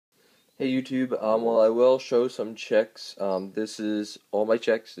Hey YouTube, well I will show some chicks. This is all my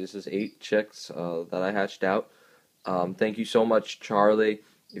chicks. This is 8 chicks that I hatched out. Thank you so much, Charlie.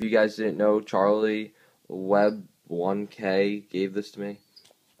 If you guys didn't know, Charlie Web 1K gave this to me.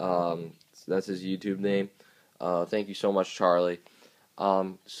 So that's his YouTube name. Thank you so much, Charlie.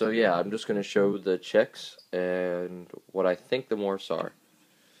 So yeah, I'm just gonna show the chicks and what I think the morphs are.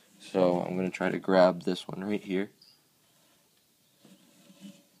 So I'm gonna try to grab this one right here.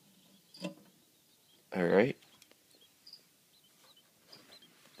 Alright.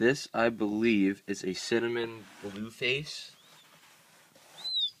 This, I believe, is a cinnamon blue face.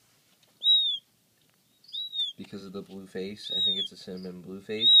 Because of the blue face, I think it's a cinnamon blue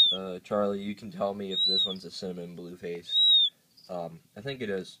face. Charlie, you can tell me if this one's a cinnamon blue face. I think it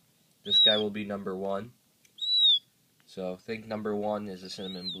is. This guy will be number 1. So, I think number 1 is a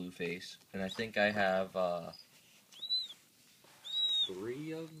cinnamon blue face. And I think I have,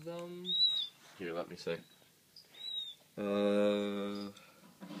 3 of them. Here, let me see.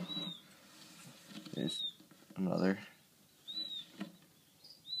 There's another.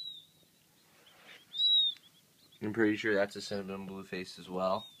 I'm pretty sure that's a cinnamon blue face as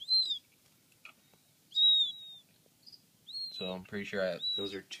well. So I'm pretty sure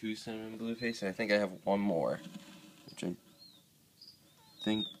those are 2 cinnamon blue face, and I think I have one more, which I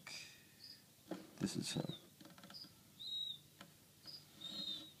think this is him.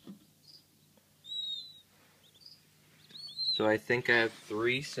 So I think I have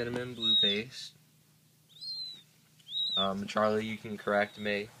 3 cinnamon blue face. Charlie, you can correct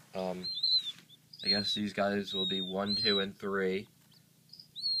me. I guess these guys will be 1, 2, and 3.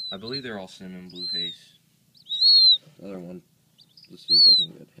 I believe they're all cinnamon blue face. The other one, let's see if I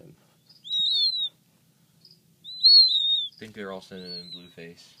can get him. I think they're all cinnamon blue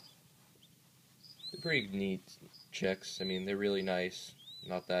face. They're pretty neat chicks. I mean, they're really nice.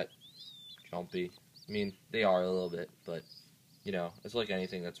 Not that jumpy. I mean, they are a little bit, but, you know, it's like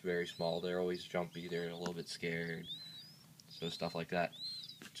anything that's very small. They're always jumpy. They're a little bit scared. So stuff like that.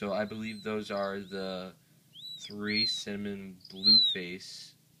 So I believe those are the 3 cinnamon blue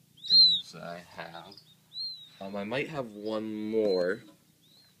face as I have. I might have one more.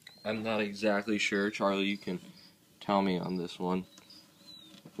 I'm not exactly sure. Charlie, you can tell me on this one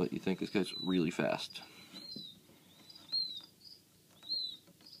what you think. This guy's really fast.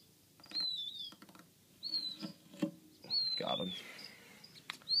 Got him.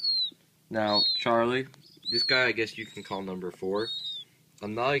 Now, Charlie, this guy I guess you can call number 4.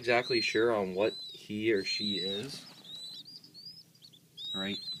 I'm not exactly sure on what he or she is.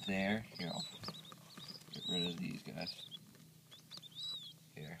 Right there. Here, I'll get rid of these guys.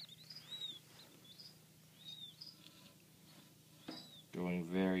 Here. Going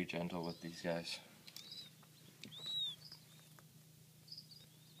very gentle with these guys.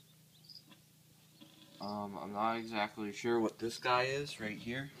 I'm not exactly sure what this guy is right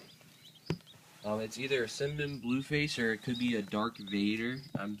here. It's either a cinnamon blue face or it could be a dark Vader,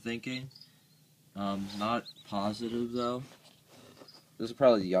 I'm thinking. Not positive though. This is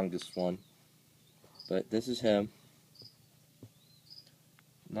probably the youngest one. But this is him.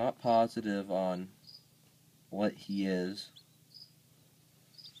 Not positive on what he is.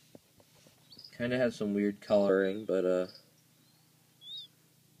 Kinda has some weird coloring, but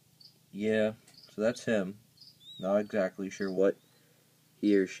yeah. So that's him. Not exactly sure what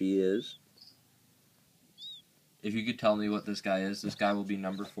he or she is. If you could tell me what this guy is, this guy will be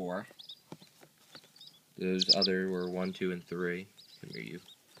number 4. Those other were 1, 2, and 3. Come here, you.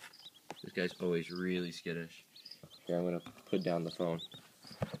 This guy's always really skittish. Here, I'm gonna put down the phone.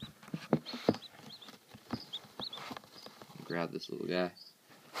 Grab this little guy.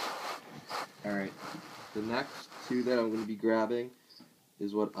 Alright. The next 2 that I'm gonna be grabbing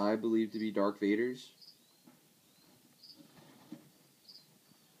is what I believe to be Darth Vaders.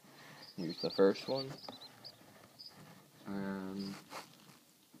 Here's the first one. And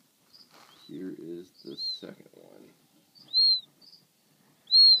here is the second one.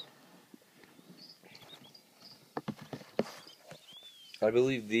 I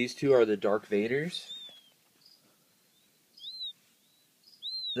believe these 2 are the Darth Vaders.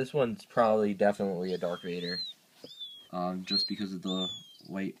 This one's probably definitely a Darth Vader. Just because of the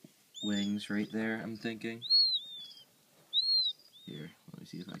white wings right there, I'm thinking. Here, let me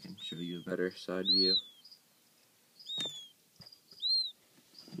see if I can show you a better side view.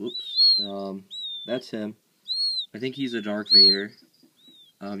 Whoops. That's him. I think he's a Darth Vader.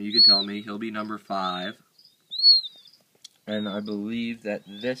 You can tell me. He'll be number 5. And I believe that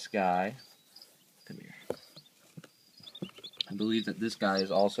this guy... Come here. I believe that this guy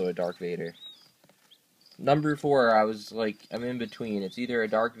is also a Darth Vader. Number 4, I was like, I'm in between. It's either a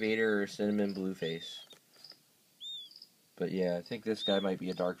Dark Vader or Cinnamon Blueface. But yeah, I think this guy might be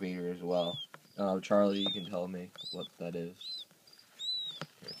a Dark Vader as well. Charlie, you can tell me what that is.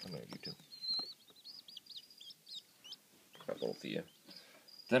 Here, I'm gonna do too. Got both of you.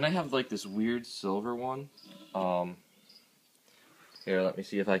 Then I have like this weird silver one. Here, let me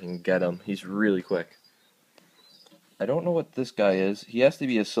see if I can get him. He's really quick. I don't know what this guy is. He has to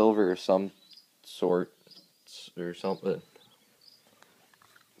be a silver or some sort or something.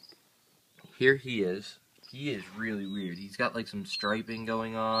 Here he is. He is really weird. He's got like some striping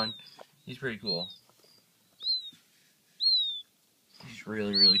going on. He's pretty cool. He's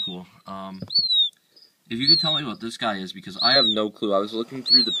really, really cool. If you could tell me what this guy is, because I have no clue. I was looking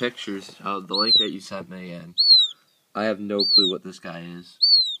through the pictures, the link that you sent me, and I have no clue what this guy is.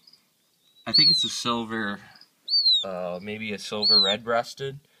 I think it's a silver, maybe a silver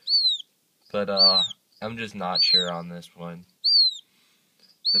red-breasted, but I'm just not sure on this one.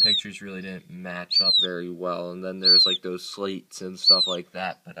 The pictures really didn't match up very well, and then there's like those slates and stuff like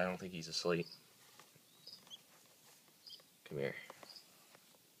that, but I don't think he's a slate. Come here.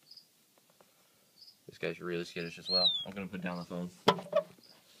 This guy's really skittish as well. I'm gonna put down the phone.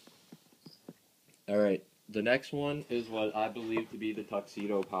 Alright, the next one is what I believe to be the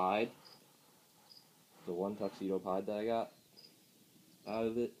Tuxedo Pied. The one Tuxedo Pied that I got out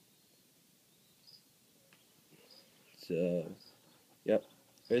of it. So, yep.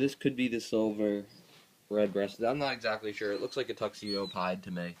 Or this could be the silver red-breasted. I'm not exactly sure. It looks like a Tuxedo Pied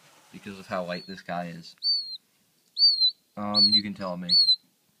to me because of how light this guy is. You can tell me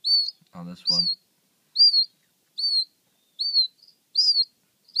on this one.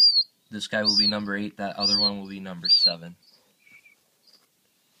 This guy will be number 8. That other one will be number 7.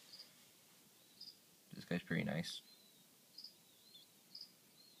 This guy's pretty nice.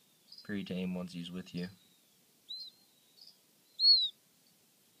 Pretty tame once he's with you.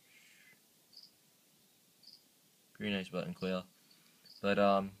 Pretty nice button quail. But,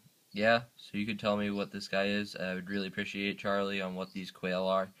 yeah, so you could tell me what this guy is. I would really appreciate, Charlie, on what these quail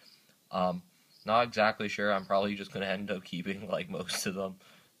are. Not exactly sure. I'm probably just going to end up keeping, like, most of them.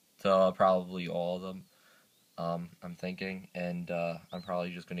 So, probably all of them, I'm thinking. And, I'm probably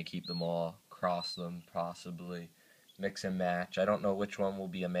just going to keep them all, cross them, possibly, mix and match. I don't know which one will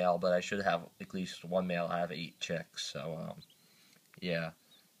be a male, but I should have at least one male. I have 8 chicks, so, yeah.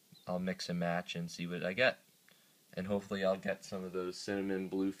 I'll mix and match and see what I get. And hopefully I'll get some of those cinnamon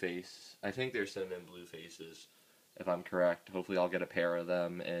blueface. I think they're cinnamon bluefaces, if I'm correct. Hopefully I'll get a pair of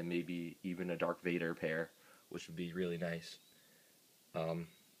them, and maybe even a Dark Vader pair, which would be really nice.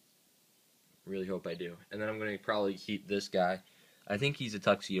 Really hope I do. And then I'm going to probably keep this guy. I think he's a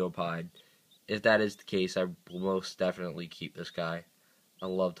Tuxedo Pied. If that is the case, I will most definitely keep this guy. I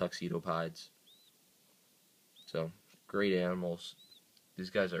love Tuxedo Pieds. So, great animals.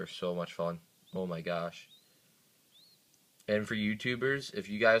 These guys are so much fun. Oh my gosh. And for YouTubers, if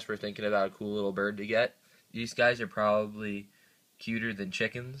you guys were thinking about a cool little bird to get, these guys are probably cuter than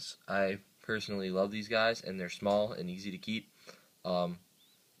chickens. I personally love these guys, and they're small and easy to keep.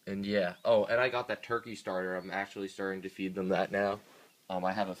 And yeah. Oh, and I got that turkey starter. I'm actually starting to feed them that now.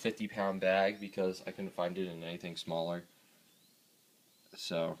 I have a 50-pound bag because I couldn't find it in anything smaller.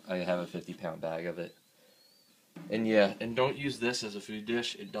 So I have a 50-pound bag of it. And yeah, and don't use this as a food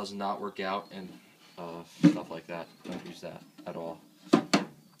dish. It does not work out, and stuff like that. Don't use that at all.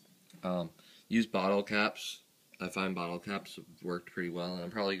 Use bottle caps. I find bottle caps have worked pretty well, and I'm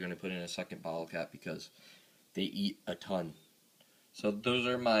probably going to put in a second bottle cap because they eat a ton. So those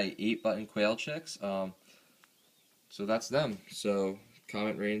are my 8-button quail chicks. So that's them. So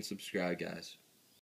comment, rate, and subscribe, guys.